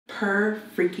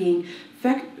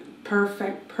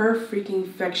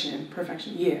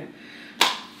perfection, yeah.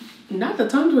 Not the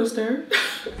tongue twister.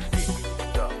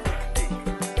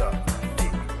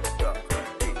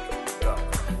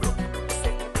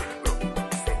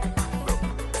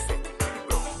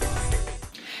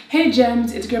 Hey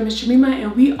gems, it's girl Missjemima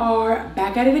and we are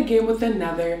back at it again with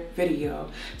another video.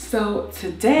 So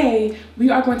today we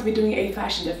are going to be doing a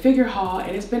fashion to figure haul,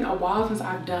 and it's been a while since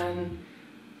I've done,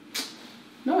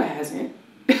 no it hasn't.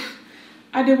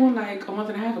 I did one like a month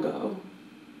and a half ago.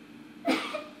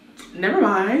 Never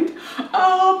mind.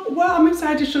 Well, I'm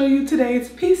excited to show you today's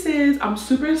pieces. I'm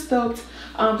super stoked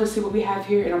to see what we have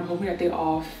here, and I'm hoping that they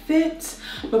all fit.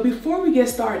 But before we get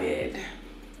started,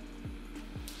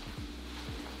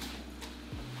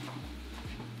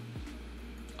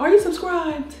 are you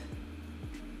subscribed?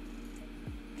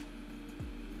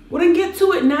 Well then get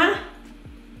to it now.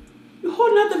 You're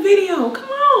holding up the video, come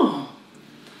on.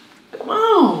 Come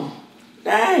on,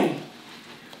 dang.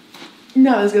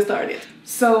 Now let's get started.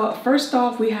 So first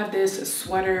off, we have this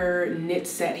sweater knit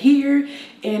set here,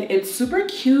 and it's super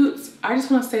cute. I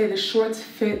just want to say the shorts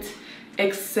fit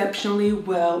exceptionally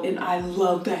well, and I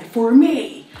love that for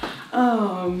me.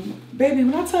 Baby,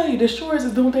 when I tell you the shorts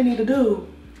is doing what they need to do.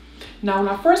 Now, when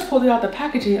I first pulled it out the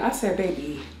packaging, I said,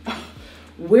 baby,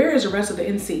 where is the rest of the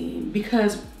inseam?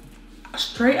 Because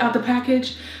straight out the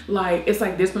package, like, it's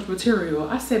like this much material.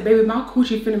 I said, baby, my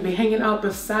coochie finna be hanging out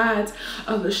the sides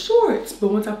of the shorts.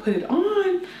 But once I put it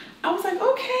on, I was like,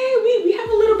 okay, we have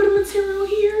a little bit of material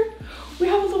here. We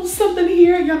have a little something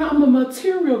here. Y'all know I'm a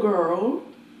material girl.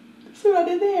 See what I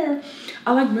did there?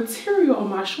 I like material on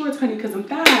my shorts, honey, because them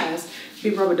thighs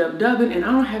be rubber-dubbing, and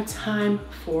I don't have time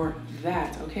for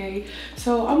that, okay?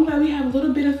 So I'm glad we have a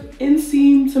little bit of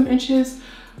inseam, some inches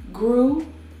grew,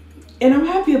 and I'm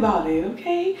happy about it,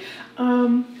 okay?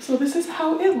 So this is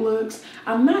how it looks.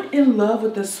 I'm not in love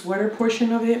with the sweater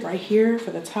portion of it right here for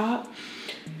the top.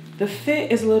 The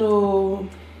fit is a little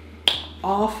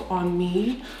off on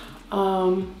me.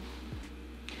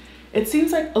 It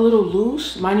seems like a little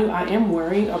loose. Mind you, I am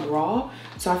wearing a bra,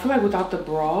 so I feel like without the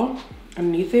bra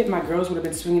underneath it, my girls would have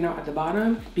been swinging out at the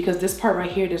bottom, because this part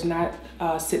right here does not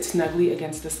sit snugly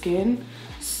against the skin.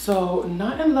 So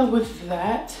not in love with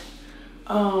that,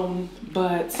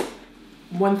 but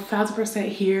 1000%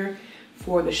 here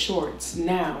for the shorts.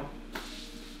 Now,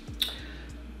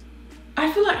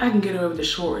 I feel like I can get away with the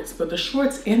shorts, but the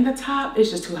shorts in the top is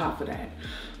just too hot for that.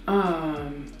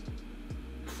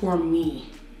 For me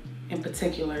in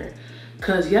particular,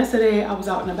 because yesterday I was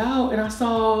out and about and I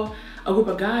saw a group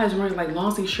of guys wearing like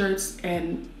long sleeve shirts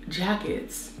and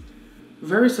jackets.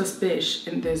 Very suspicious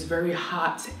in this very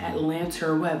hot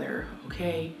Atlanta weather,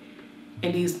 okay?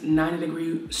 In these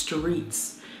 90-degree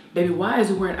streets. Baby, why is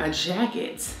he wearing a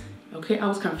jacket? Okay, I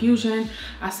was confusion.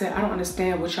 I said, I don't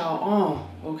understand what y'all on,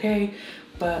 okay?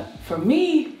 But for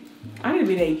me, I need to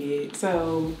be naked,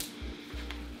 so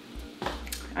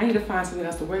I need to find something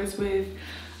else to wear this with.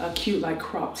 A cute like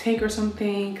crop tank or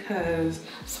something, because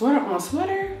sweater on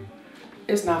sweater,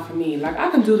 it's not for me. Like, I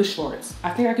can do the shorts.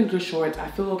 I think I can do the shorts. I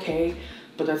feel okay,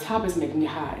 but the top is making me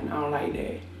hot and I don't like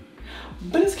that.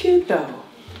 But it's cute though.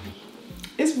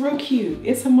 It's real cute.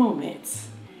 It's a moment.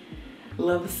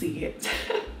 Love to see it.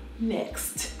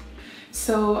 Next.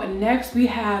 So next we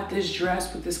have this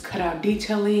dress with this cutout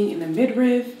detailing in the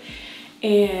midriff.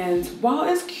 And while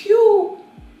it's cute,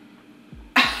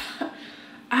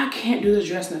 I can't do this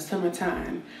dress in the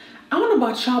summertime. I don't know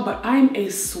about y'all, but I'm a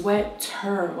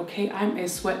sweater, okay? I'm a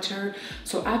sweater,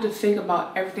 so I have to think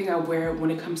about everything I wear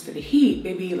when it comes to the heat,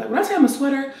 baby. Like, when I say I'm a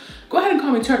sweater, go ahead and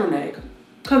call me turtleneck,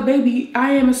 because, baby,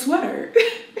 I am a sweater.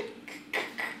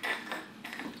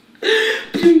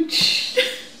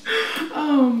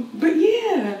 But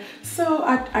yeah, so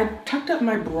I tucked up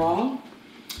my bra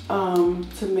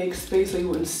to make space so you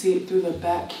wouldn't see it through the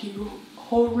back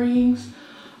keyhole rings.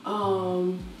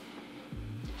 And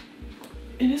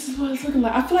this is what it's looking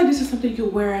like. I feel like this is something you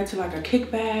could wear to like a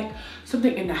kickback,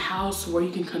 something in the house where you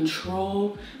can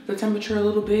control the temperature a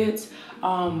little bit.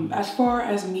 As far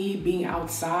as me being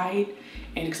outside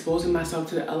and exposing myself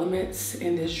to the elements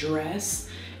in this dress,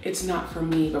 it's not for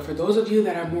me. But for those of you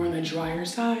that are more on the drier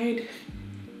side,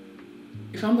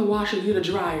 if I'm the washer, you're the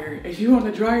dryer. If you're on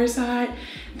the drier side,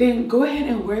 then go ahead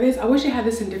and wear this. I wish I had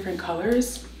this in different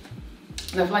colors.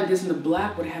 I feel like this in the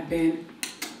black would have been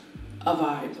a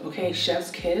vibe, okay? Chef's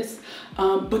kiss.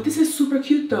 But this is super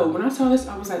cute though. When I saw this,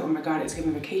 I was like, oh my God, it's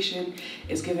giving vacation.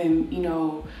 It's giving, you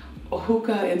know, a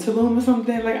hookah in Tulum or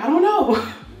something. Like, I don't know.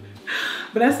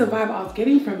 But that's the vibe I was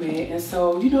getting from it. And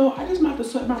so, you know, I just might have to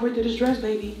sweat my way through this dress,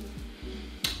 baby.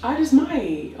 I just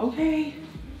might, okay?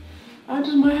 I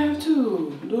just might have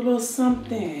to do a little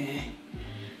something.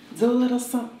 Do a little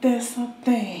something,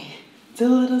 something. Do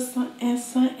a little something,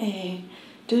 something.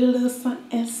 Do a little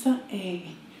something,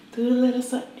 something. Do a little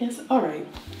something, something. All right.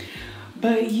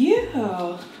 But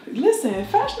yeah, listen,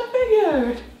 fashion and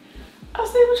figure. I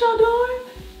see what y'all doing.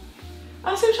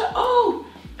 I see what y'all, oh,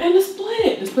 and the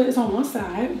split. The split is on one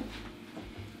side.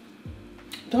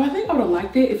 Though I think I would have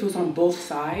liked it if it was on both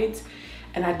sides.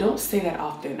 And I don't say that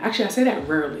often. Actually, I say that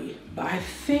rarely. But I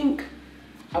think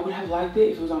I would have liked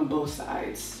it if it was on both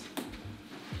sides.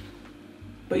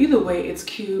 But either way, it's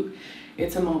cute.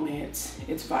 It's a moment.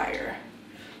 It's fire.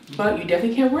 But you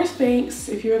definitely can't wear Spanx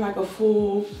if you're like a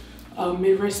full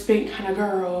mid-wrist Spanx kind of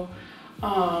girl.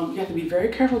 You have to be very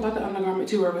careful about the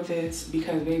undergarment you wear with this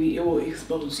because, baby, it will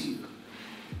expose you.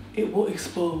 It will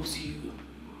expose you.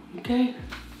 Okay?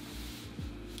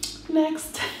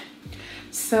 Next.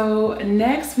 So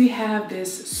next we have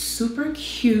this super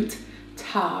cute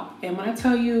top. And when I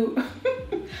tell you,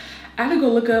 I had to go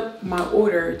look up my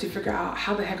order to figure out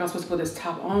how the heck I'm supposed to put this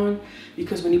top on,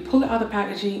 because when you pull it out of the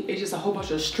packaging, it's just a whole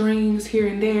bunch of strings here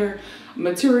and there,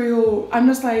 material. I'm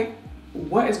just like,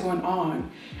 what is going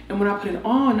on? And when I put it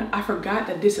on, I forgot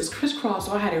that this is crisscross,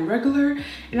 so I had it regular.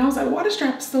 And I was like, why the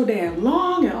strap is so damn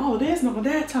long and all this and all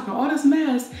that, talking all this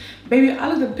mess. Baby, I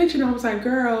looked at the picture and I was like,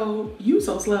 girl, you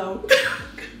so slow.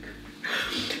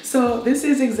 So this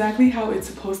is exactly how it's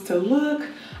supposed to look.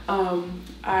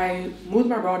 I moved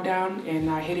my bra down and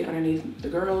I hid it underneath the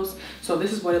girls. So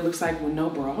this is what it looks like with no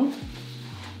bra.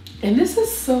 And this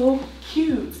is so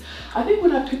cute. I think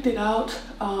when I picked it out,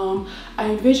 I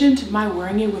envisioned my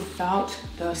wearing it without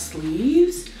the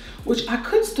sleeves, which I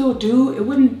could still do. It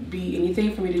wouldn't be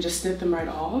anything for me to just snip them right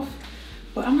off.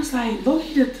 But I'm just like, look,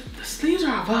 the sleeves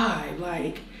are a vibe.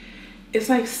 Like, it's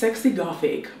like sexy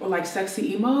gothic or like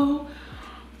sexy emo.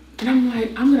 And I'm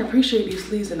like, I'm gonna appreciate these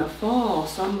sleeves in the fall.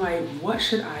 So I'm like, what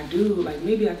should I do? Like,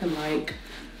 maybe I can like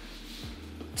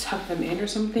tuck them in or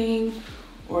something,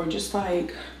 or just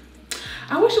like,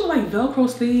 I wish it was like Velcro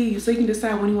sleeves so you can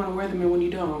decide when you want to wear them and when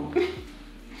you don't.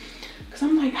 Cause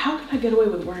I'm like, how can I get away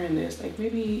with wearing this? Like,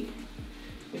 maybe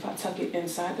if I tuck it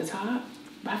inside the top,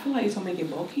 but I feel like it's gonna make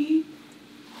it bulky.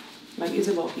 Like, is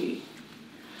it bulky?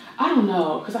 I don't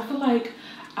know, cause I feel like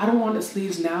I don't want the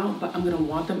sleeves now, but I'm gonna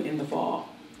want them in the fall.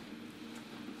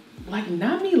 Like,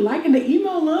 not me liking the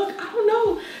emo look. I don't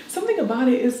know. Something about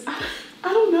it is, I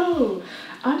don't know.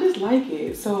 I just like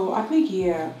it. So I think,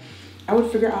 yeah, I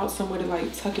would figure out some way to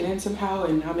like tuck it in somehow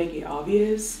and not make it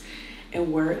obvious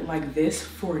and wear it like this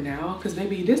for now. Cause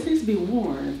baby, this needs to be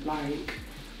worn. Like,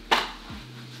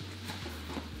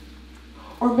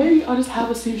 or maybe I'll just have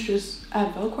a seamstress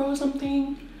add Velcro or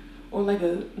something. Or like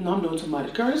a, no, I'm doing too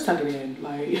much. Girl, just tuck it in.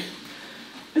 Like,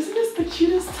 isn't this the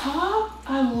cutest top?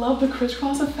 I love the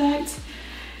crisscross effect.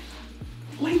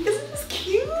 Like, isn't this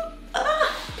cute?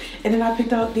 Ah. And then I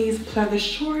picked out these pleather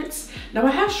shorts. Now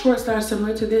I have shorts that are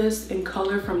similar to this in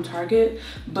color from Target,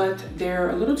 but they're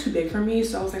a little too big for me.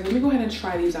 So I was like, let me go ahead and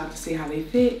try these out to see how they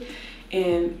fit.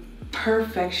 And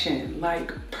perfection,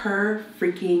 like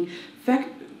perfection,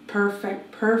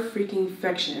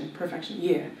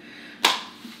 yeah.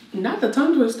 Not the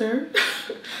tongue twister,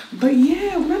 but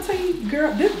yeah, when I tell you,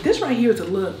 girl, this right here is a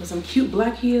look with some cute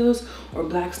black heels or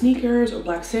black sneakers or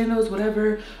black sandals,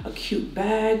 whatever, a cute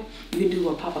bag. You can do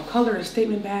a pop of color, a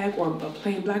statement bag, or a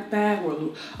plain black bag,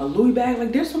 or a Louis bag.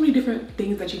 Like, there's so many different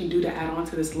things that you can do to add on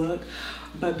to this look.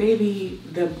 But baby,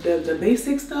 the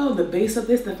basics though, the base of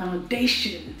this, the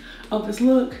foundation of this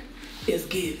look is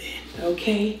giving,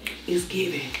 okay? It's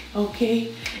giving,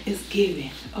 okay? It's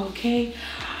giving, okay?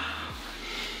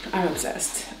 I'm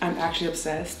obsessed. I'm actually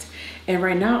obsessed. And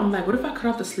right now I'm like, what if I cut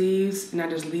off the sleeves and I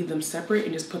just leave them separate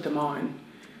and just put them on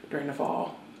during the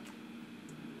fall?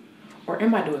 Or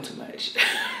am I doing too much?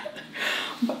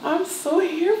 But I'm so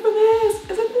here for this.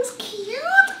 Isn't this cute?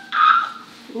 Ah,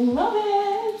 love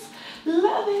it.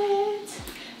 Love it.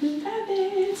 Love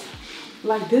it.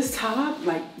 Like this top,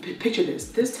 like picture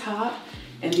this top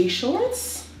and these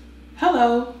shorts.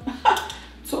 Hello.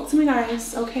 Talk to me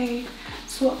nice, okay?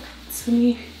 Talk to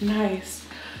me nice.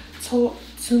 Talk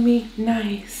to me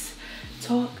nice.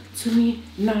 Talk to me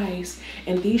nice.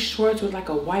 And these shorts with like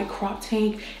a white crop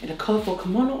tank and a colorful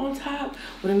kimono on top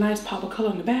with a nice pop of color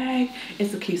on the bag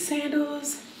and some cute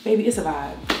sandals. Baby, it's a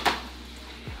vibe.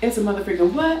 It's a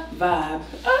motherfucking what? Vibe.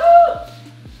 Oh!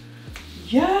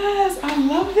 Yes, I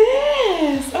love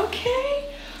this.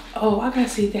 Okay. Oh, I gotta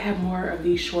see if they have more of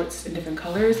these shorts in different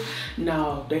colors.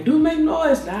 No, they do make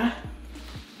noise now.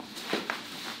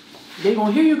 They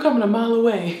gonna hear you coming a mile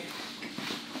away.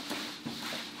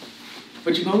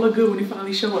 But you're gonna look good when you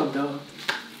finally show up though.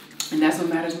 And that's what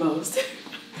matters most.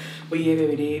 But yeah,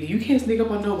 baby, you can't sneak up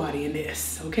on nobody in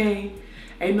this, okay?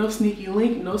 Ain't no sneaky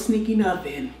link, no sneaky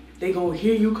nothing. They gonna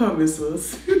hear you coming,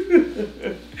 sis.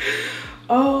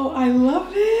 Oh, I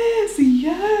love this.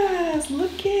 Yes,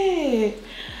 look it.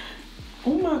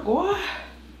 Oh my God.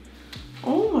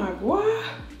 Oh my God.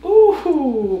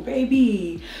 Ooh,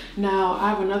 baby. Now, I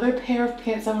have another pair of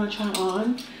pants I'm gonna try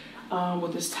on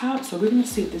with this top. So we're gonna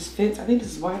see if this fits. I think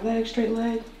this is wide leg, straight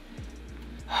leg.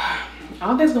 I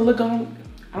don't think it's gonna look on.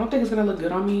 I don't think it's gonna look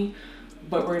good on me,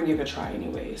 but we're gonna give it a try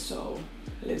anyway. So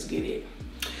let's get it.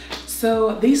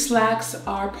 So these slacks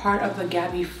are part of the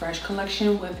Gabi Fresh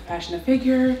collection with Fashion to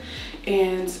Figure,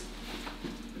 and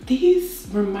these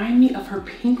remind me of her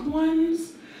pink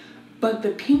ones, but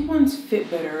the pink ones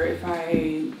fit better if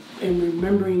I am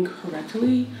remembering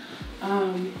correctly.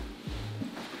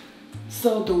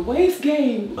 So the waist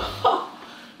game,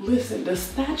 listen, the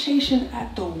snatchation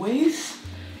at the waist,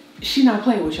 she not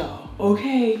playing with y'all,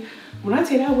 okay? When I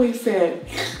tell you that waist said,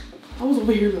 I was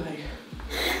over here like,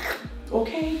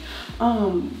 okay?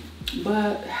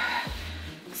 But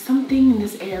something in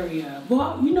this area,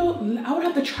 well, you know, I would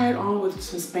have to try it on with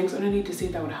some Spanx underneath to see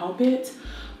if that would help it.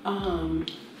 Cause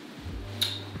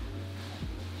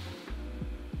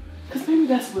maybe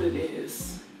that's what it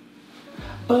is.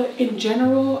 But in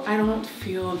general, I don't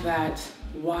feel that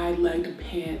wide-legged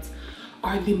pants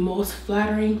are the most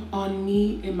flattering on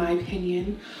me, in my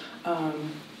opinion.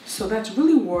 So that's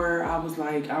really where I was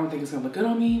like, I don't think it's gonna look good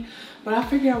on me, but I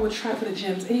figured I would try it for the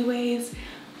gyms anyways,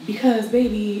 because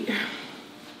baby,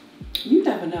 you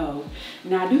never know.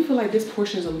 Now I do feel like this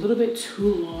portion is a little bit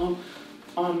too long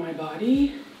on my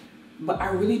body, but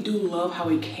I really do love how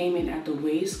it came in at the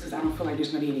waist, because I don't feel like there's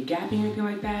gonna be any gapping or anything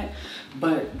like that.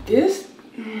 But this,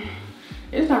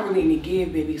 it's not really any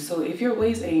give, baby. So if your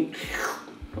waist ain't,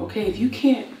 okay, if you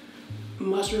can't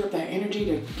muster up that energy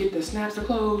to get the snaps to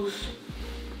close,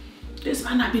 this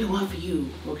might not be the one for you,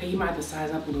 okay? You might have to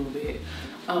size up a little bit.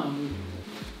 But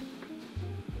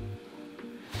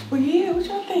yeah, what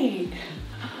y'all think?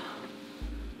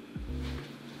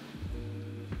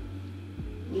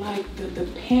 Like the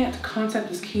pant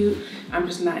concept is cute. I'm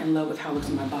just not in love with how it looks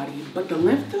on my body. But the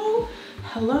length though,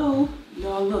 hello,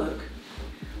 y'all look.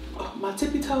 Oh, my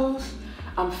tippy toes,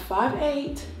 I'm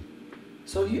 5'8".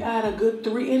 So if you add a good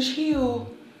 3-inch heel,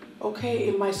 okay,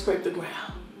 it might scrape the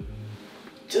ground.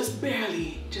 Just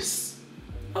barely, just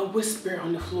a whisper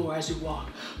on the floor as you walk.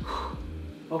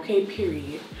 Okay,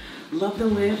 period. Love the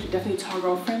length, definitely tall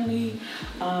girl friendly.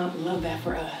 Love that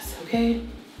for us, okay?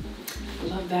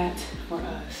 Love that for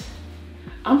us.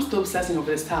 I'm still obsessing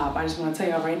over this top. I just want to tell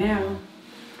y'all right now,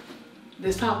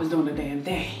 this top is doing the damn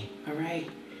thing, all right?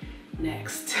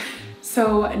 Next.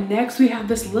 So next we have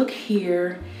this look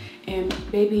here, and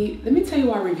baby, let me tell you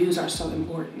why reviews are so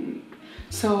important.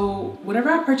 So whenever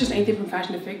I purchase anything from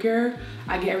Fashion to Figure,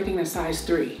 I get everything in size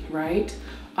 3, right?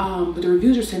 But the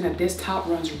reviews are saying that this top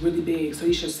runs really big, so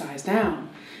you should size down.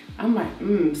 I'm like,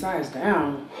 size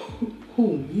down?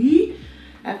 Who, me?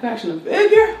 At Fashion to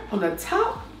Figure? On the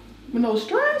top? With no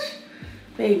stretch?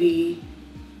 Baby,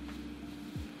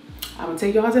 I'm gonna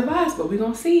take y'all's advice, but we're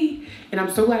gonna see. And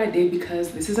I'm so glad I did,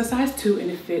 because this is a size 2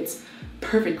 and it fits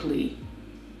perfectly.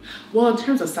 Well, in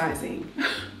terms of sizing.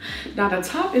 Now the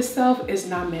top itself is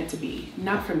not meant to be,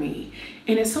 not for me.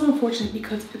 And it's so unfortunate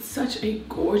because it's such a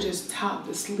gorgeous top.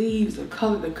 The sleeves, the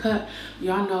color, the cut,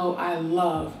 y'all know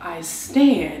I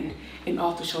stand an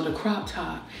off-the-shoulder crop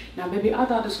top. Now baby, I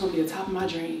thought this was gonna be the top of my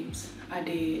dreams. I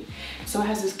did. So it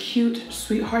has this cute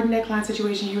sweetheart neckline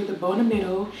situation here with the bow in the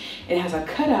middle. It has a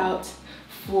cutout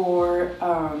for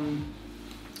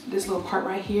this little part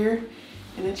right here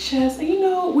and the chest. And you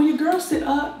know, when your girls sit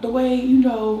up the way, you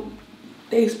know,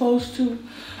 they supposed to,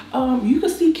 you can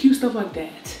see cute stuff like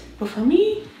that. But for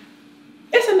me,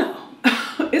 it's a no.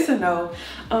 It's a no.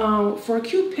 For a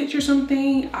cute picture or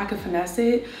something, I could finesse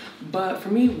it. But for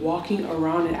me, walking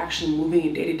around and actually moving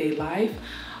in day-to-day life,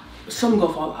 something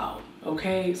gonna fall out,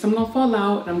 okay? Something gonna fall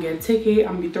out and I'm gonna get a ticket.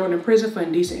 I'm gonna be thrown in prison for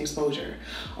indecent exposure,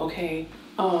 okay?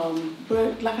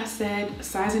 But like I said,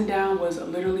 sizing down was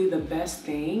literally the best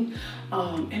thing.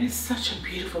 And it's such a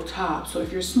beautiful top. So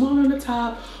if you're small on the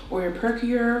top or you're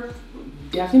perkier,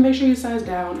 definitely make sure you size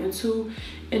down. And 2,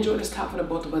 enjoy this top for the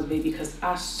both of us, baby, because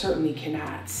I certainly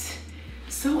cannot.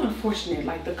 So unfortunate.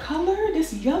 Like the color,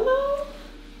 this yellow,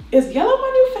 is yellow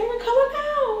my new favorite color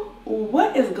now?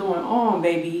 What is going on,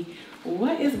 baby?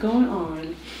 What is going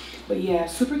on? But yeah,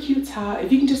 super cute top.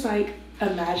 If you can just like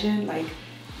imagine like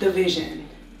the vision.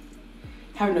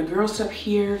 Having a girl sit up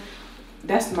here,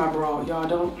 that's my bra. Y'all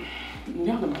know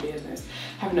my business.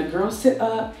 Having a girl sit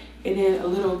up and then a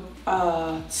little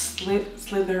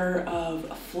slither of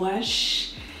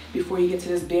flesh before you get to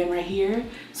this band right here.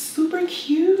 Super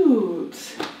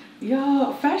cute.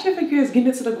 Y'all, fashion figure is getting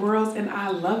into the girls and I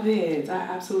love it. I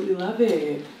absolutely love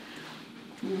it.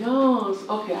 No,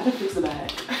 okay, I done fixed the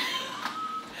bag.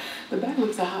 The bag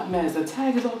looks a hot mess. The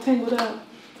tag is all tangled up.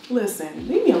 Listen,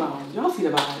 leave me alone. Y'all see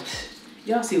the vibes.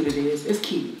 Y'all see what it is. It's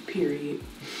cute, period.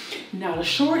 Now the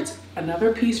shorts,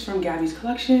 another piece from Gabi's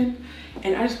collection.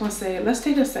 And I just want to say, let's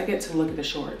take a second to look at the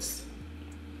shorts.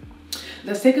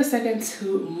 Let's take a second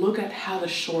to look at how the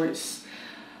shorts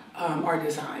are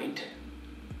designed.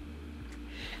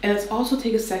 And let's also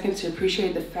take a second to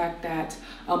appreciate the fact that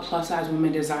a plus size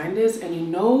woman designed this, and you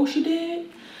know she did,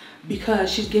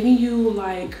 because she's giving you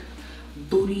like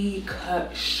booty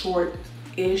cut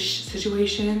short-ish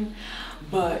situation,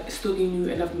 but still giving you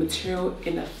enough material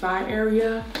in the thigh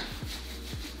area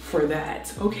for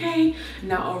that, okay?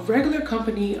 Now a regular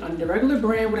company, the regular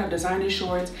brand would have designed these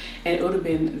shorts and it would have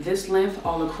been this length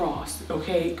all across,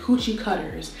 okay? Coochie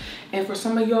cutters. And for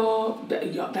some of y'all,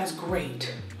 that's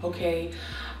great, okay?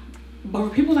 But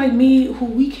for people like me, who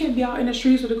we can't be out in the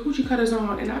streets with the coochie cutters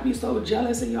on, and I be so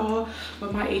jealous of y'all,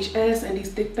 but my HS and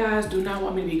these thick thighs do not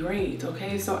want me to be great,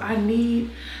 okay? So I need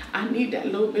that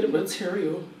little bit of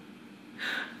material.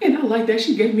 And I like that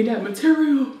she gave me that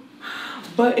material.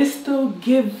 But it's still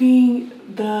giving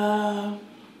the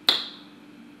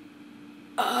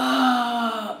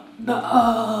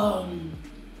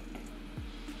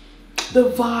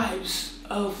vibes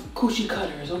of coochie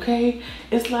cutters, okay?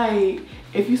 It's like,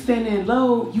 if you standing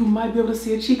low, you might be able to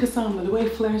see a cheek or something, the way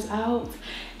it flares out,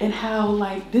 and how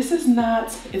like, this is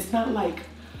not, it's not like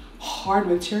hard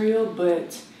material,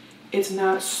 but it's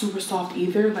not super soft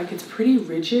either. Like, it's pretty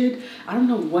rigid. I don't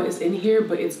know what is in here,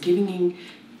 but it's giving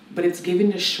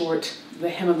the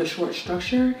hem of the short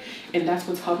structure, and that's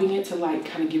what's helping it to like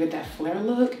kind of give it that flare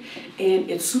look.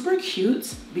 And it's super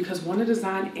cute because one, the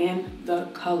design and the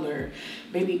color.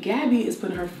 Baby Gabi is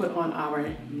putting her foot on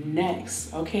our necks,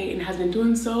 okay, and has been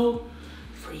doing so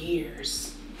for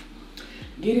years.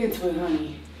 Get into it,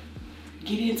 honey.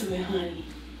 Get into it, honey.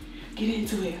 Get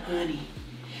into it, honey.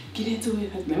 Get into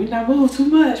it. Let me not move too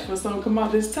much for something to come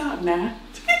out this top now.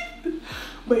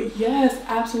 But yes,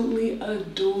 absolutely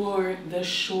adore the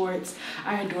shorts.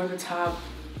 I adore the top.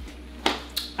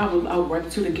 I'll wear the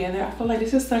two together. I feel like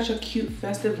this is such a cute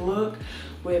festive look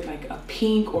with like a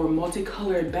pink or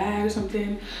multicolored bag or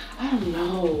something. I don't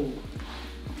know.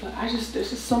 But there's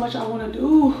just so much I want to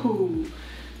do.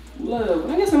 Look,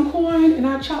 when I get some coin and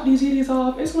I chop these yitties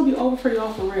off, it's gonna be over for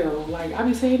y'all for real. Like, I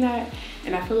be saying that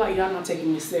and I feel like y'all not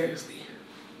taking me seriously.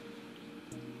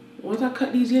 Once I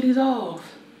cut these yitties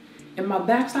off and my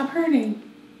back stop hurting,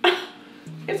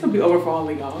 it's gonna be over for all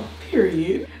of y'all,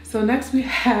 period. So next we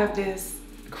have this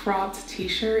cropped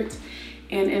t-shirt,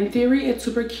 and in theory it's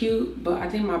super cute, but I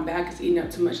think my back is eating up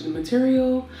too much of the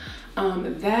material.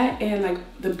 That and like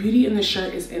the beauty in the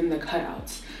shirt is in the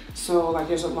cutouts. So like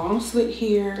there's a long slit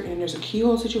here and there's a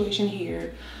keyhole situation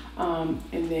here, and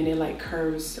then it like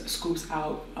scoops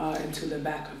out into the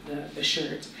back of the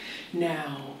shirt.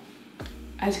 Now,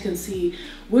 as you can see,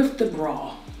 with the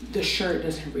bra, the shirt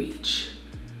doesn't reach.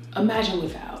 Imagine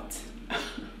without.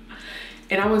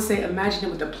 And I would say imagine it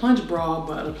with the plunge bra,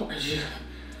 but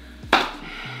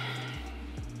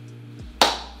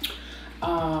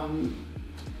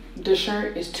the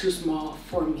shirt is too small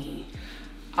for me.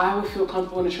 I would feel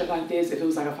comfortable in a shirt like this if it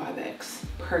was like a 5X,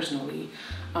 personally.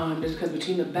 Just because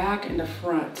between the back and the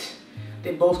front,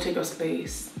 they both take up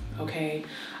space, okay?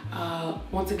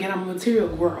 Once again, I'm a material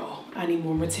girl. I need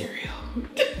more material.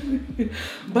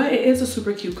 But it is a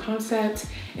super cute concept,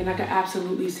 and I could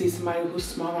absolutely see somebody who's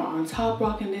smaller on top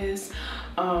rocking this.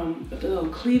 With a little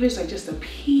cleavage, like just a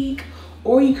peak,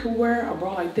 or you could wear a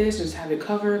bra like this and just have it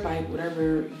covered, like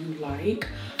whatever you like.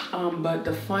 But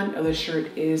the fun of the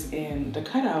shirt is in the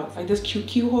cutout, like this cute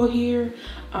keyhole here,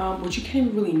 which you can't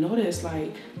even really notice.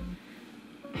 Like,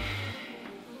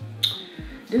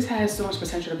 this has so much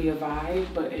potential to be a vibe,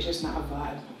 but it's just not a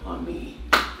vibe on me.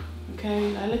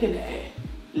 Okay, now look at that.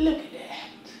 Look at that.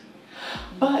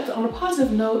 But on a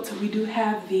positive note, we do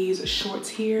have these shorts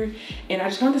here, and I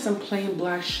just wanted some plain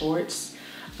black shorts.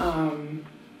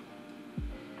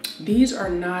 These are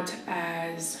not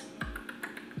as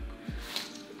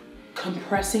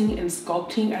compressing and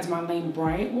sculpting as my Lane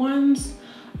Bryant ones,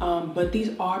 but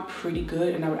these are pretty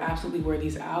good, and I would absolutely wear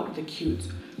these out with a cute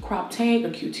crop tank, a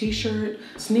cute t-shirt,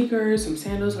 sneakers, some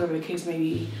sandals, whatever the case may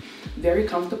be. Very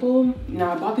comfortable.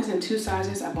 Now I bought these in 2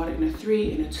 sizes. I bought it in a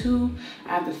 3 and a 2. I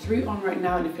have the 3 on right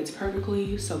now and it fits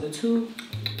perfectly, so the 2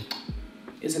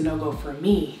 is a no-go for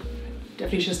me.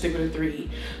 Definitely should stick with a 3.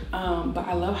 But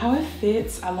I love how it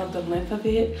fits. I love the length of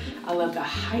it. I love the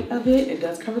height of it. It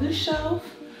does cover the shelf.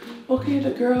 Okay,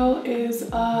 the girl is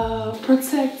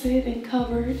protected and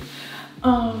covered.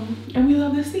 And we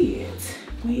love to see it.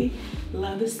 We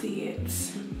love to see it.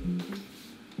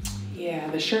 Yeah,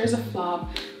 the shirt is a flop,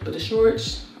 but the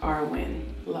shorts are a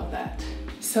win. Love that.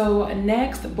 So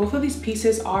next, both of these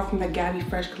pieces are from the Gabi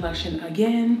Fresh collection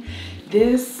again.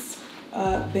 This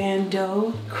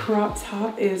bandeau crop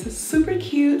top is super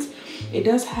cute. It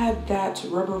does have that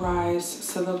rubberized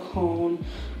silicone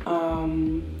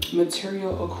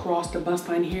material across the bust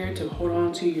line here to hold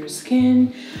on to your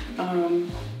skin.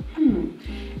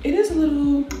 It is a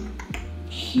little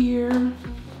here,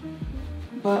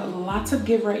 but lots of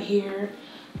give right here.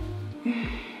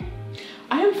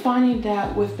 I am finding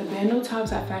that with the bandeau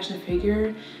tops at Fashion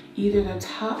Figure, either the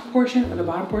top portion or the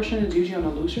bottom portion is usually on the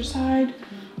looser side,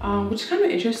 which is kind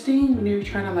of interesting when you're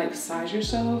trying to like size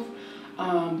yourself.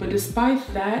 But despite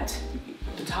that,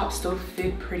 the tops still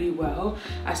fit pretty well.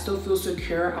 I still feel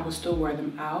secure. I will still wear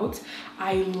them out.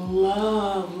 I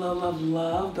love, love, love,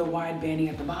 love the wide banding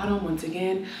at the bottom. Once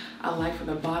again, I like for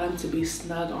the bottom to be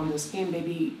snug on the skin,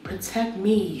 baby. Protect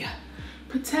me.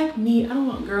 Protect me. I don't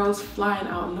want girls flying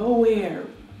out nowhere.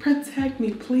 Protect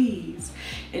me, please.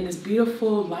 And this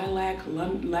beautiful lilac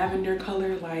lavender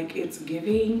color, like it's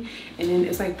giving. And then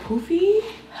it's like poofy.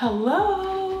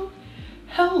 Hello.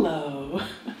 Hello.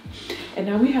 And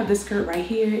now we have this skirt right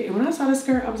here. And when I saw this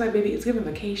skirt, I was like, baby, it's giving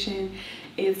vacation.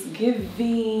 It's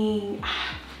giving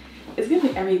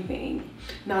everything.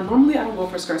 Now, normally I don't go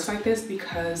for skirts like this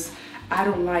because I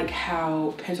don't like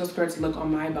how pencil skirts look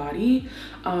on my body.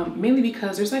 Mainly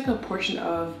because there's like a portion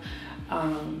of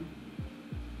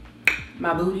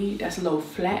my booty that's a little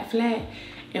flat.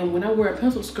 And when I wear a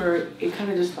pencil skirt, it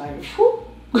kind of just like, whoop,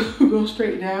 goes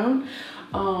straight down.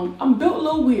 I'm built a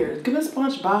little weird. Give it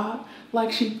SpongeBob.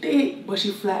 Like she thick, but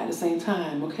she flat at the same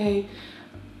time, okay?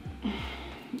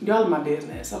 Y'all in my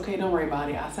business, okay? Don't worry about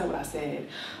it. I said what I said.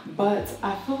 But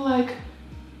I feel like,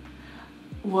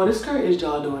 well, this skirt is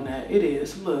y'all doing that. It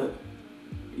is. Look,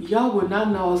 y'all would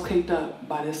not know I was caked up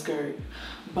by this skirt.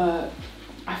 But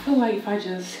I feel like if I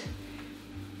just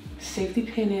safety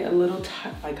pin it a little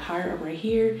like higher up right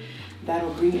here,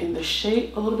 that'll bring in the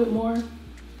shape a little bit more.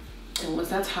 And once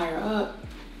that's higher up,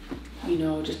 you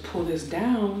know, just pull this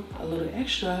down a little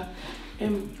extra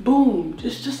and boom,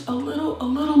 just a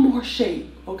little more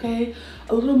shape, okay?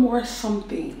 A little more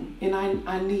something. And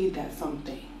I need that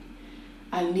something.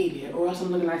 I need it, or else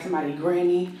I'm looking like somebody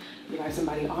granny, looking like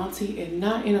somebody auntie, and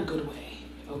not in a good way,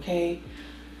 okay?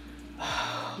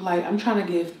 Like, I'm trying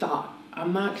to give thought.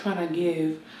 I'm not trying to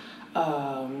give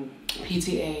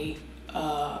PTA,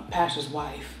 pastor's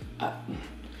wife.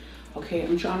 Okay,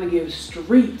 I'm trying to give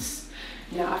streets.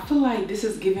 Now, I feel like this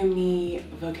is giving me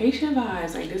vacation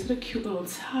vibes. Like, this is a cute little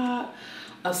top,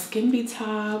 a skimpy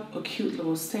top, a cute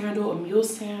little sandal, a mule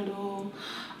sandal,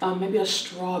 maybe a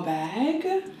straw bag.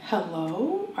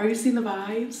 Hello? Are you seeing the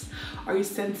vibes? Are you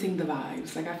sensing the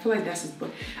vibes? Like, I feel like that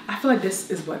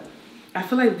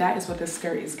is what this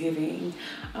skirt is giving.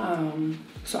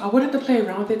 So I would have to play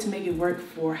around with it to make it work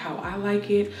for how I like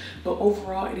it. But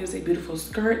overall, it is a beautiful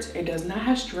skirt. It does not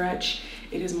have stretch.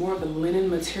 It is more of a linen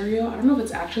material. I don't know if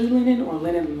it's actually linen or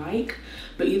linen-like,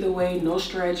 but either way, no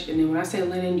stretch. And then when I say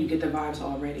linen, you get the vibes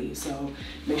already. So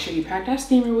make sure you pack that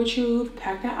steamer with you,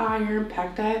 pack that iron,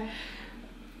 pack that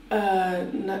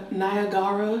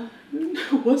Niagara.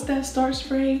 What's that starch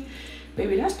spray?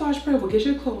 Baby, that starch spray will get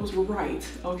your clothes right,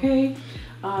 okay?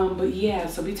 But yeah,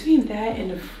 so between that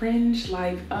and the fringe,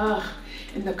 like,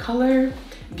 and the color,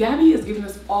 Gabi is giving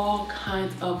us all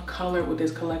kinds of color with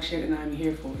this collection, and I'm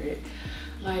here for it.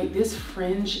 Like, this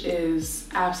fringe is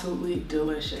absolutely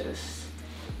delicious.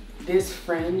 This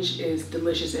fringe is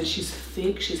delicious, and she's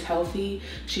thick, she's healthy,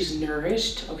 she's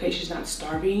nourished, okay? She's not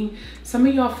starving. Some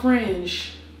of y'all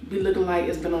fringe be looking like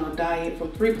it's been on a diet for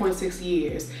 3.6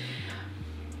 years.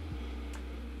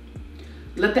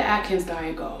 Let the Atkins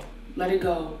diet go. Let it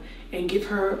go and give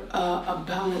her a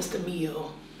balanced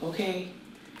meal, okay?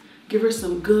 Give her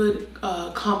some good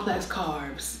complex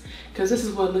carbs, because this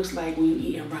is what it looks like when you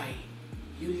eating right.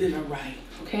 You living right,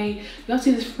 okay? Y'all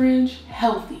see this fringe?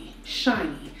 Healthy,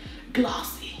 shiny,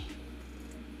 glossy.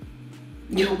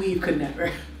 Your weave could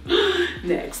never.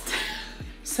 Next.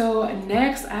 So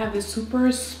next I have this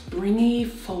super springy,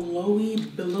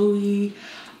 flowy, billowy,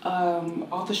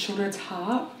 off the shoulder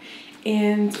top.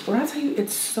 And when I tell you,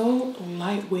 it's so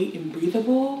lightweight and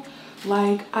breathable,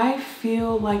 like I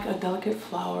feel like a delicate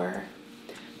flower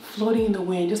floating in the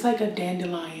wind, just like a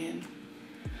dandelion.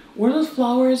 One of those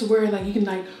flowers where like you can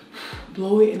like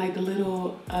blow it and like the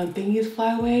little thingies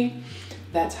fly away.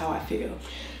 That's how I feel.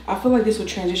 I feel like this will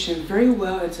transition very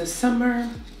well into summer.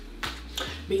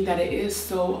 being that it is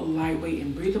so lightweight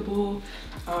and breathable.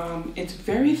 It's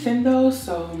very thin though,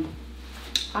 so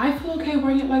I feel okay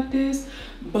wearing it like this.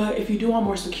 But if you do want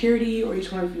more security or you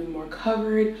just want to be more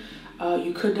covered,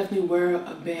 you could definitely wear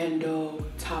a bandeau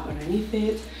top underneath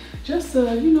it, just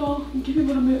to, you know, give you a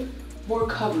little bit more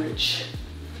coverage.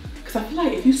 Because I feel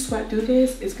like if you sweat through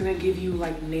this, it's gonna give you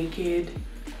like naked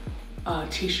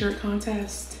t-shirt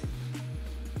contest.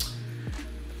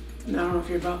 And I don't know if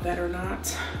you're about that or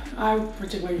not. I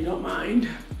particularly don't mind.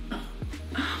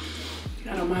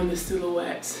 I don't mind the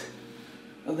silhouette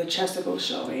of the chesticle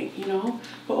showing, you know?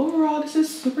 But overall, this is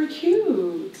super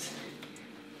cute.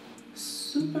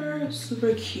 Super,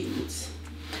 super cute.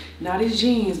 Now these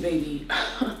jeans, baby.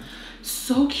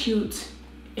 So cute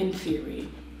in theory.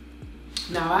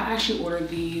 Now I actually ordered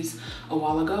these a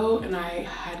while ago and I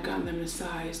had gotten them in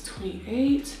size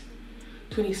 28,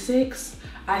 26.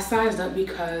 I sized up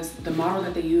because the model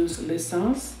that they use,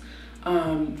 Licence,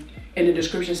 in the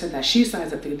description said that she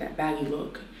sized up to get that baggy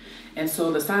look. And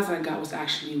so the size I got was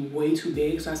actually way too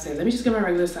big. So I said, let me just get my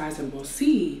regular size and we'll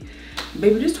see.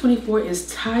 Baby, this 24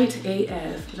 is tight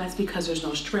AF. That's because there's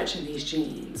no stretch in these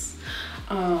jeans.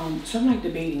 So I'm like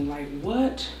debating, like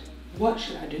what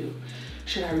should I do?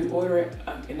 Should I reorder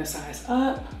it in a size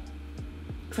up?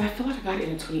 Because I feel like I got it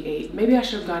in a 28. Maybe I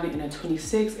should have gotten it in a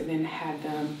 26 and then had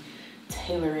them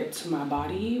tailor it to my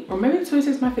body. Or maybe the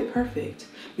 26 might fit perfect.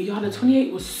 But y'all, the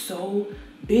 28 was so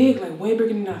big, like way bigger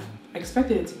than I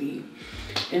expected it to be.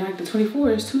 And like the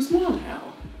 24 is too small now.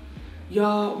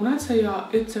 Y'all, when I tell y'all,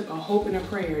 it took a hope and a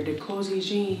prayer to close these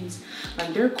jeans.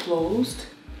 Like they're closed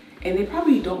and they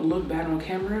probably don't look bad on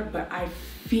camera, but I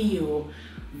feel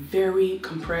very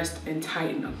compressed and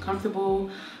tight and uncomfortable.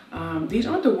 These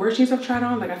aren't the worst jeans I've tried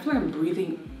on. Like I feel like I'm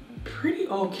breathing pretty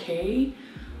okay,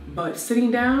 but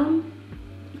sitting down,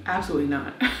 absolutely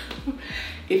not.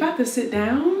 If I have to sit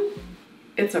down,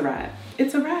 it's a wrap.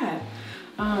 It's a wrap.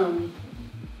 But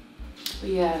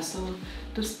yeah, so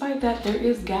despite that, there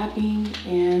is gapping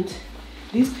and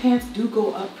these pants do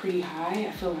go up pretty high.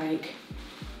 I feel like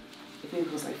if it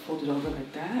was like folded over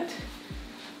like that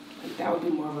would be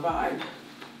more of a vibe.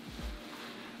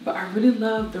 But I really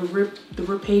love the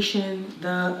ripation,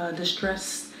 the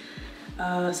distress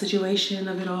situation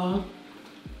of it all.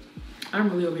 I'm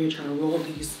really over here trying to roll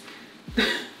these,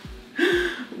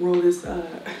 roll this.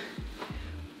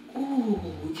 Ooh,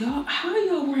 y'all, how are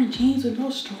y'all wearing jeans with no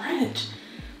stretch?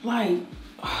 Like,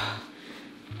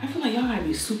 I feel like y'all gotta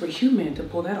be superhuman to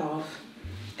pull that off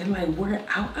and like wear it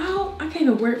out. I can't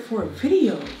even wear it for a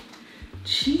video.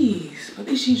 Jeez, but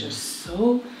these jeans are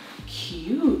so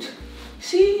cute.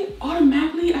 See,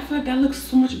 automatically, I feel like that looks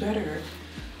so much better.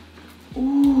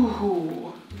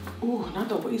 Ooh, not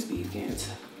the waist beads getting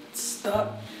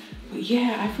stuck. But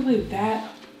yeah, I feel like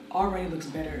that already looks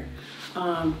better.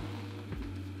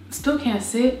 Still can't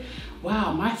sit.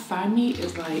 Wow, my thigh meat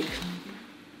is like,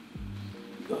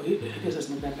 oh, it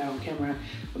doesn't look that bad on camera,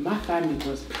 but my thigh meat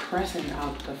was pressing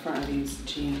out the front of these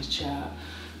jeans, child.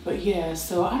 But yeah,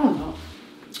 so I don't know.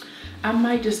 I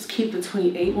might just keep the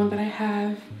 28 one that I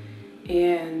have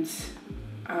and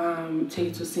take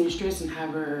it to a seamstress and have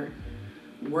her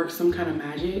work some kind of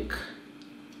magic.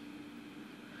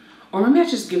 Or maybe I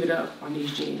just give it up on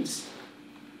these jeans.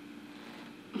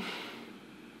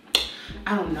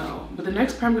 I don't know, but the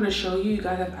next pair I'm gonna show you, you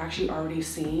guys have actually already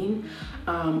seen.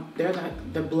 They're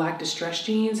the black distressed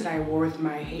jeans that I wore with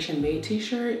my Haitian maid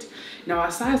t-shirt. Now I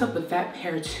sized up with that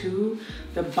pair too.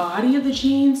 The body of the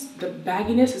jeans, the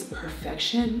bagginess is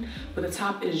perfection, but the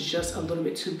top is just a little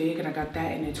bit too big and I got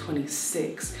that in a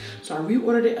 26. So I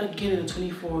reordered it again in a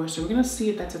 24. So we're gonna see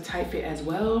if that's a tight fit as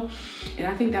well. And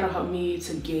I think that'll help me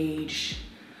to gauge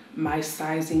my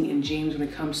sizing in jeans when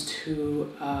it comes to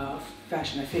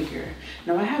fashion and figure.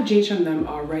 Now I have jeans from them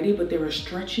already, but they were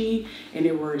stretchy and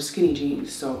they were skinny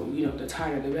jeans, so you know, the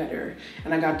tighter the better.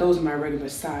 And I got those in my regular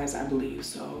size, I believe.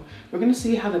 So we're gonna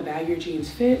see how the baggier jeans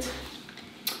fit.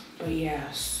 But yeah,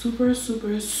 super,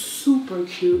 super, super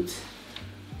cute.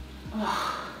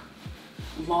 Oh,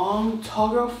 long, tall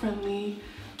girl friendly,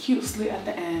 cute slit at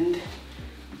the end.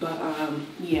 But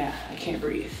yeah, I can't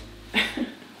breathe.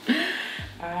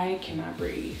 I cannot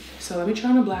breathe. So let me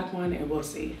try on a black one and we'll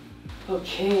see.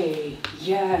 Okay,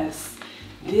 yes,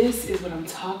 this is what I'm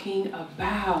talking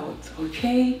about,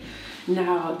 okay?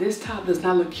 Now, this top does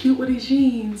not look cute with these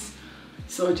jeans.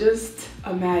 So just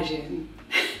imagine.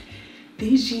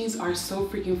 These jeans are so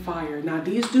freaking fire. Now,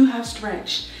 these do have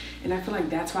stretch, and I feel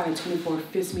like that's why the 24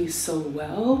 fits me so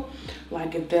well.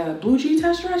 Like if the blue jeans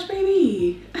have stretch,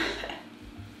 baby.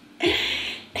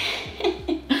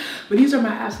 But these are my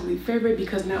absolute favorite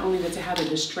because not only does it have a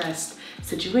distressed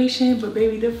situation, but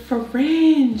baby, the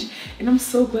fringe. And I'm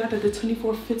so glad that the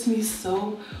 24 fits me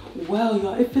so well,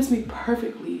 y'all. It fits me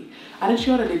perfectly. I didn't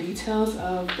show you all the details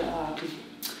of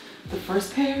the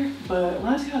first pair, but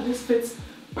when I see how this fits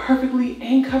perfectly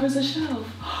and covers the shelf,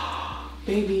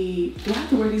 baby, do I have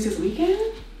to wear these this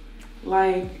weekend?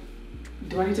 Like,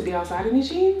 do I need to be outside in these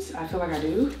jeans? I feel like I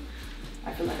do.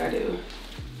 I feel like I do.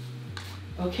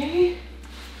 Okay.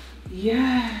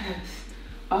 Yes.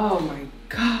 Oh my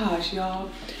gosh, y'all.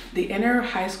 The inner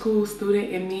high school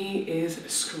student in me is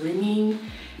screaming,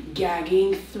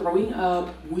 gagging, throwing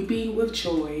up, weeping with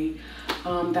joy.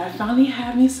 That I finally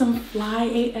had me some fly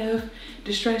AF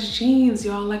distressed jeans,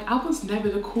 y'all. Like, I was never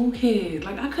the cool kid.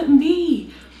 Like, I couldn't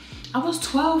be. I was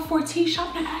 12, 14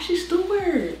 shopping at Ashley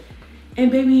Stewart.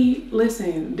 And baby,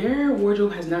 listen, their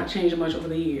wardrobe has not changed much over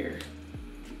the years.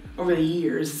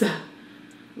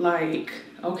 Like,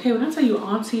 okay, when I tell you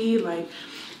auntie, like,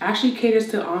 Ashley caters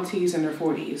to aunties in their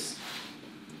 40s.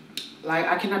 Like,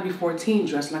 I cannot be 14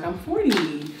 dressed like I'm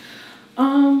 40.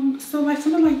 So like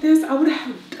something like this, I would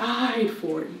have died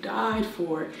for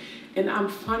it. And I'm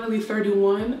finally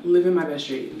 31, living my best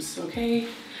dreams, okay?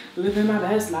 Living my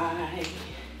best life.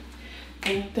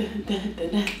 Oh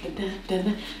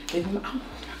my God,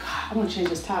 I want to change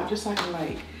this top just so I can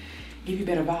like give you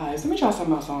better vibes. Let me try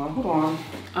something else on, hold on.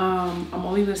 I'm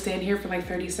only gonna stand here for like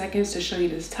 30 seconds to show you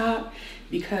this top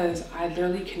because I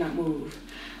literally cannot move.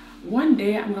 One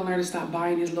day I'm gonna learn to stop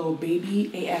buying these little baby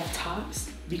AF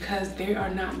tops because they are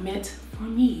not meant for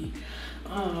me.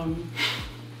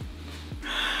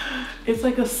 It's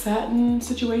like a satin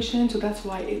situation, so that's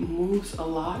why it moves a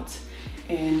lot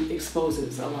and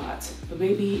exposes a lot. But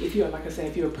baby, if you're, like I said,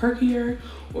 if you're perkier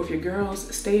or if your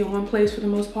girls stay in one place for the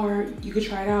most part, you could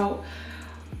try it out.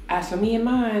 As for me and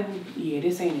mine, yeah,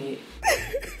 this ain't it.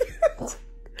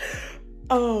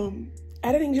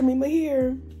 Editing Jemima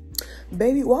here.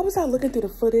 Baby, while was I looking through the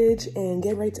footage and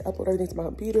getting ready to upload everything to my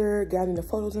computer, gathering the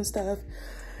photos and stuff,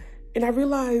 and I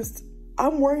realized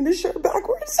I'm wearing this shirt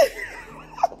backwards.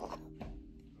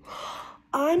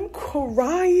 I'm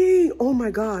crying, oh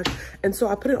my gosh. And so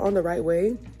I put it on the right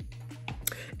way.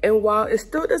 And while it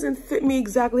still doesn't fit me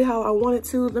exactly how I want it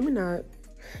to,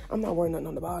 I'm not wearing nothing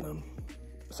on the bottom.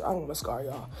 So I don't want to scar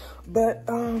y'all. But,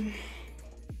 why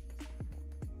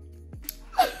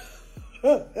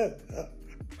did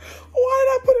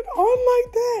I put it on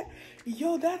like that?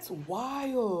 Yo, that's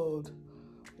wild.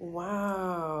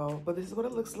 Wow. But this is what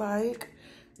it looks like.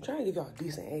 I'm trying to give y'all a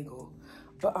decent angle.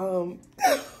 But,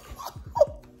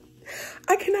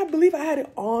 I cannot believe I had it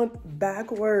on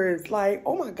backwards. Like,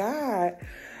 oh my God.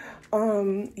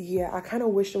 Yeah, I kind of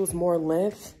wish there was more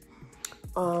length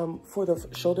for the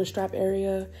shoulder strap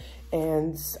area.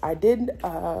 And I did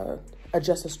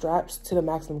adjust the straps to the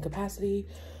maximum capacity,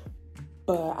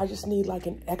 but I just need like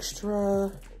an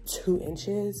extra 2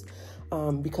 inches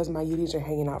because my UDs are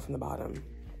hanging out from the bottom.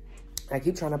 I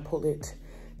keep trying to pull it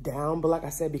down, but like I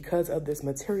said, because of this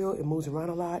material, it moves around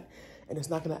a lot and it's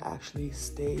not gonna actually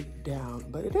stay down.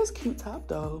 But it is a cute top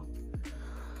though.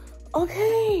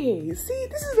 Okay, see,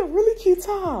 this is a really cute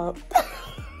top.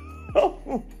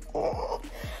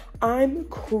 I'm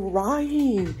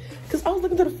crying because I was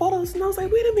looking through the photos and I was like,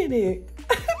 wait a minute.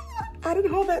 I didn't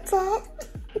hold that top.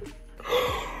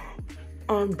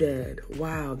 I'm dead.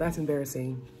 Wow, that's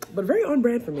embarrassing, but very on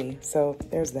brand for me. So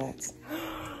there's that.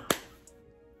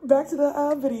 Back to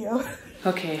the video.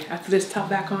 Okay, I threw this top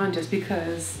back on just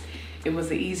because it was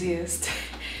the easiest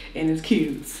and it's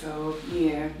cute. So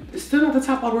yeah, it's still not the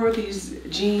top I'll wear with these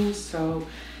jeans, so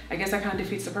I guess that kind of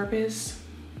defeats the purpose.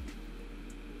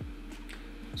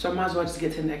 So I might as well just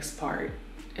get to the next part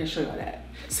and show y'all that.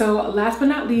 So last but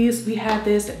not least, we have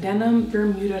this denim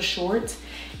Bermuda short,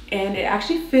 and it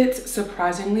actually fits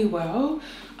surprisingly well.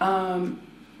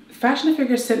 Fashion &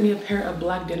 Figure sent me a pair of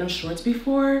black denim shorts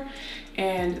before,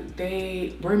 and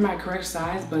they were my correct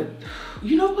size, but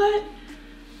you know what?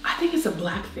 I think it's a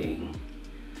black thing.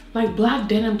 Like, black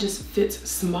denim just fits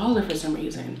smaller for some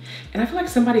reason. And I feel like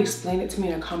somebody explained it to me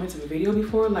in the comments of a video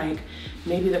before, like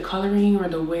maybe the coloring or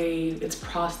the way it's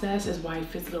processed is why it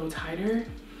fits a little tighter.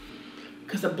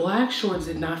 Because the black shorts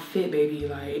did not fit, baby,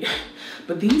 like,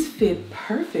 but these fit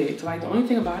perfect. Like, the only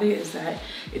thing about it is that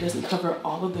it doesn't cover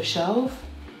all of the shelf.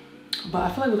 But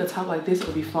I feel like with a top like this,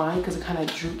 it'll be fine because it kind of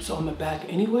droops on the back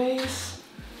anyways.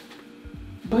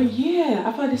 But yeah,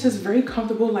 I feel like this is very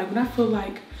comfortable. Like, when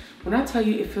I tell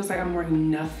you it feels like I'm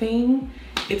wearing nothing,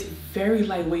 it's very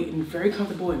lightweight and very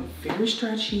comfortable and very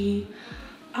stretchy.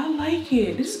 I like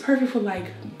it. This is perfect for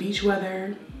like beach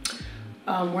weather.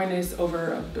 Wearing this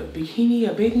over a bikini,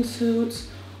 a bathing suit,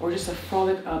 or just a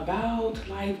frolic about.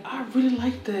 Like, I really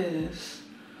like this.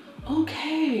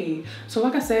 Okay, so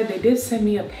like I said, they did send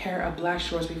me a pair of black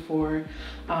shorts before.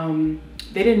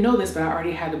 They didn't know this, but I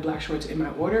already had the black shorts in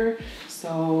my order.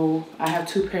 So I have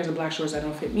 2 pairs of black shorts that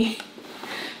don't fit me.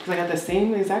 Because I got the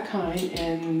same exact kind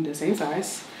and the same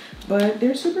size. But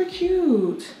they're super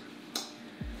cute.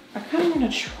 I kind of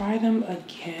want to try them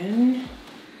again.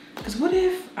 Because what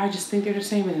if I just think they're the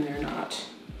same and they're not?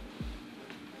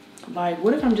 Like,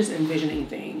 what if I'm just envisioning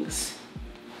things?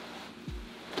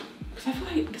 Because I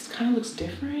feel like this kind of looks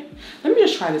different. Let me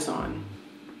just try this on.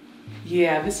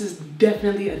 Yeah, this is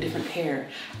definitely a different pair.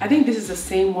 I think this is the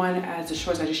same one as the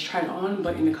shorts I just tried on,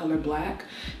 but in the color black.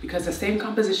 Because the same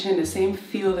composition, the same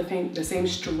feel, the same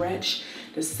stretch,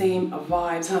 the same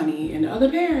vibes, honey. And the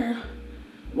other pair,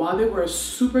 while they were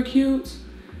super cute,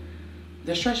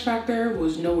 the stretch factor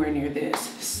was nowhere near this.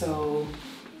 So,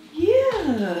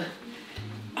 yeah.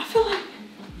 I feel like,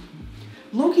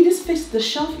 low-key, this fits the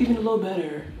shelf even a little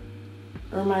better.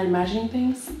 Or am I imagining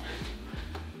things?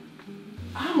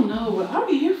 I don't know, but I'm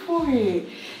here for it.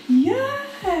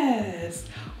 Yes.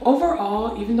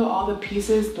 Overall, even though all the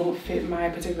pieces don't fit my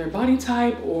particular body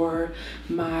type or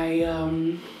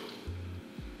my,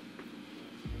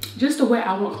 just the way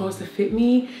I want clothes to fit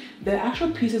me, the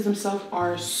actual pieces themselves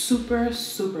are super,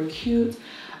 super cute.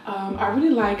 I really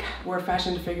like where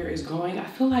Fashion Figure is going. I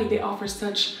feel like they offer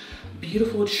such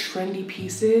beautiful, trendy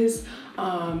pieces.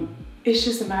 It's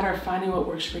just a matter of finding what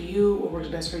works for you, what works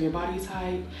best for your body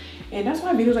type. And that's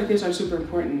why videos like this are super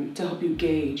important, to help you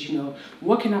gauge, you know,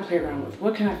 what can I play around with?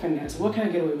 What can I finesse? What can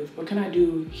I get away with? What can I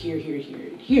do here, here, here,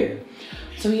 and here?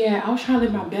 So yeah, I was trying to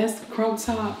live my best crop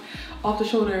top, off the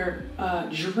shoulder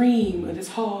dream of this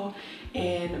haul.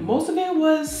 And most of it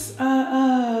was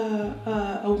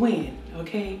a win,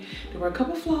 okay? There were a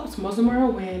couple flops, most of them were a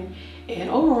win. And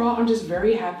overall, I'm just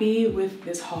very happy with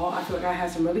this haul. I feel like I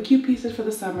had some really cute pieces for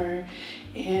the summer.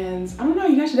 And I don't know,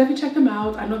 you guys should definitely check them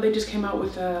out. I know they just came out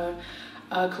with a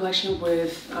collection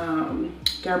with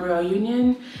Gabrielle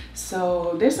Union.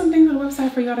 So there's some things on the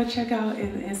website for y'all to check out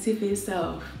and see for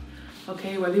yourself.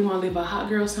 Okay, whether you want to live a hot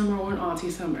girl summer or an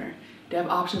auntie summer, they have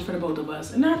options for the both of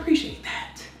us. And I appreciate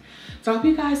that. So I hope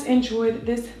you guys enjoyed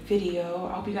this video.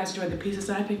 I hope you guys enjoyed the pieces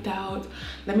that I picked out.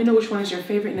 Let me know which one is your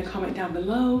favorite in the comment down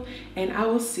below. And I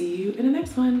will see you in the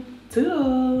next one.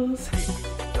 Toodles!